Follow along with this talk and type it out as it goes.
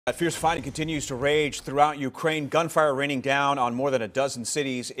Fierce fighting continues to rage throughout Ukraine. Gunfire raining down on more than a dozen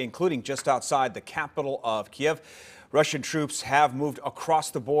cities, including just outside the capital of Kiev. Russian troops have moved across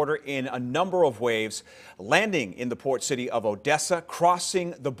the border in a number of waves, landing in the port city of Odessa,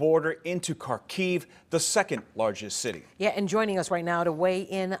 crossing the border into Kharkiv, the second largest city. Yeah, and joining us right now to weigh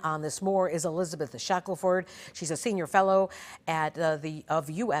in on this more is Elizabeth Shackelford. She's a senior fellow at of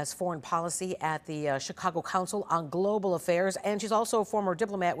U.S. foreign policy at the Chicago Council on Global Affairs, and she's also a former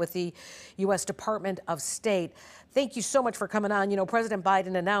diplomat with the U.S. Department of State. Thank you so much for coming on. You know, President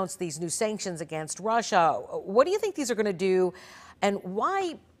Biden announced these new sanctions against Russia. What do you think these are going to do, and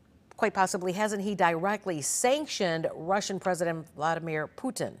why, quite possibly, hasn't he directly sanctioned Russian President Vladimir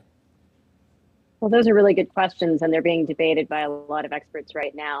Putin? Well, those are really good questions, and they're being debated by a lot of experts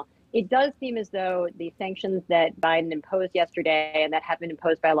right now. It does seem as though the sanctions that Biden imposed yesterday and that have been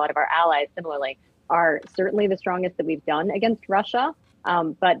imposed by a lot of our allies similarly are certainly the strongest that we've done against Russia.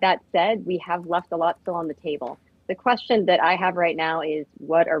 But that said, we have left a lot still on the table. The question that I have right now is,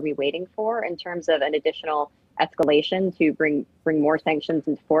 what are we waiting for in terms of an additional escalation to bring more sanctions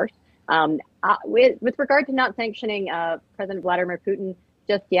into force? With regard to not sanctioning President Vladimir Putin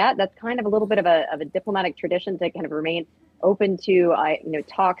just yet, that's kind of a little bit of a diplomatic tradition to kind of remain open to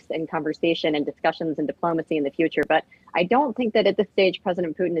talks and conversation and discussions and diplomacy in the future. But I don't think that at this stage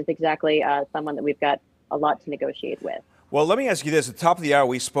President Putin is exactly someone that we've got a lot to negotiate with. Well, let me ask you this. At the top of the hour,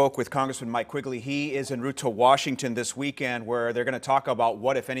 we spoke with Congressman Mike Quigley. He is en route to Washington this weekend, where they're going to talk about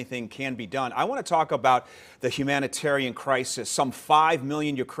what, if anything, can be done. I want to talk about the humanitarian crisis. Some 5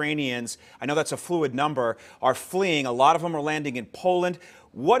 million Ukrainians, I know that's a fluid number, are fleeing. A lot of them are landing in Poland.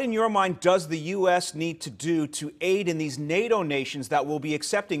 What, in your mind, does the U.S. need to do to aid in these NATO nations that will be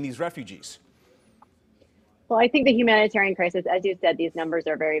accepting these refugees? Well, I think the humanitarian crisis, as you said, these numbers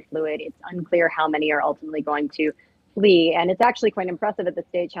are very fluid. It's unclear how many are ultimately going to flee. And it's actually quite impressive at this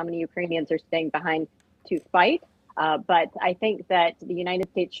stage how many Ukrainians are staying behind to fight. But I think that the United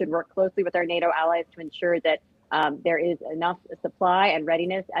States should work closely with our NATO allies to ensure that there is enough supply and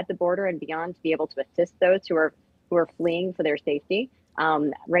readiness at the border and beyond to be able to assist those who are fleeing for their safety.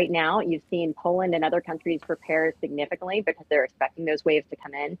 Right now, you've seen Poland and other countries prepare significantly because they're expecting those waves to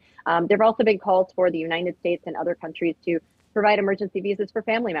come in. There have also been calls for the United States and other countries to provide emergency visas for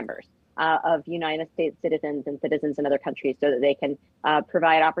family members of United States citizens and citizens in other countries, so that they can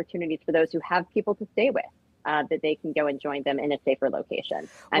provide opportunities for those who have people to stay with, that they can go and join them in a safer location.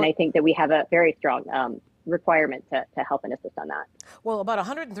 And I think that we have a very strong requirement to help and assist on that. Well, about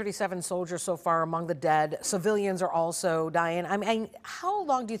 137 soldiers so far among the dead. Civilians are also dying. I mean, how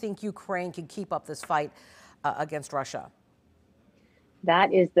long do you think Ukraine can keep up this fight against Russia?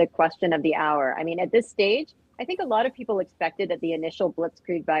 That is the question of the hour. I mean, at this stage, I think a lot of people expected that the initial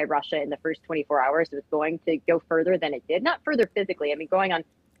blitzkrieg by Russia in the first 24 hours was going to go further than it did. Not further physically. I mean, going on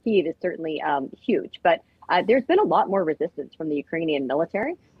Kyiv is certainly huge, but there's been a lot more resistance from the Ukrainian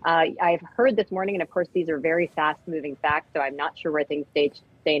military. I've heard this morning, and of course, these are very fast-moving facts, so I'm not sure where things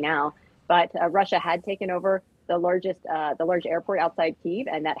stay now. But Russia had taken over the large airport outside Kyiv,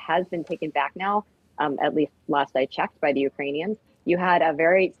 and that has been taken back now, at least last I checked, by the Ukrainians. You had a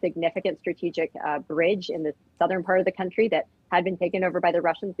very significant strategic bridge in the southern part of the country that had been taken over by the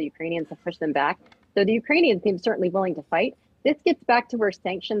Russians. The Ukrainians have pushed them back. So the Ukrainians seem certainly willing to fight. This gets back to where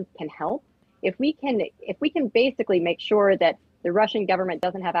sanctions can help. If we can basically make sure that the Russian government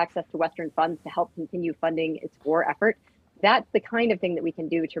doesn't have access to Western funds to help continue funding its war effort, that's the kind of thing that we can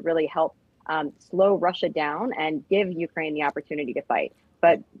do to really help slow Russia down and give Ukraine the opportunity to fight.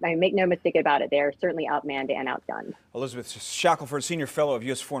 But I mean, make no mistake about it, they are certainly outmanned and outgunned. Elizabeth Shackelford, Senior Fellow of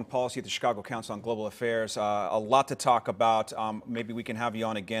U.S. Foreign Policy at the Chicago Council on Global Affairs. A lot to talk about. Maybe we can have you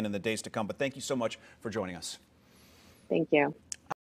on again in the days to come. But thank you so much for joining us. Thank you.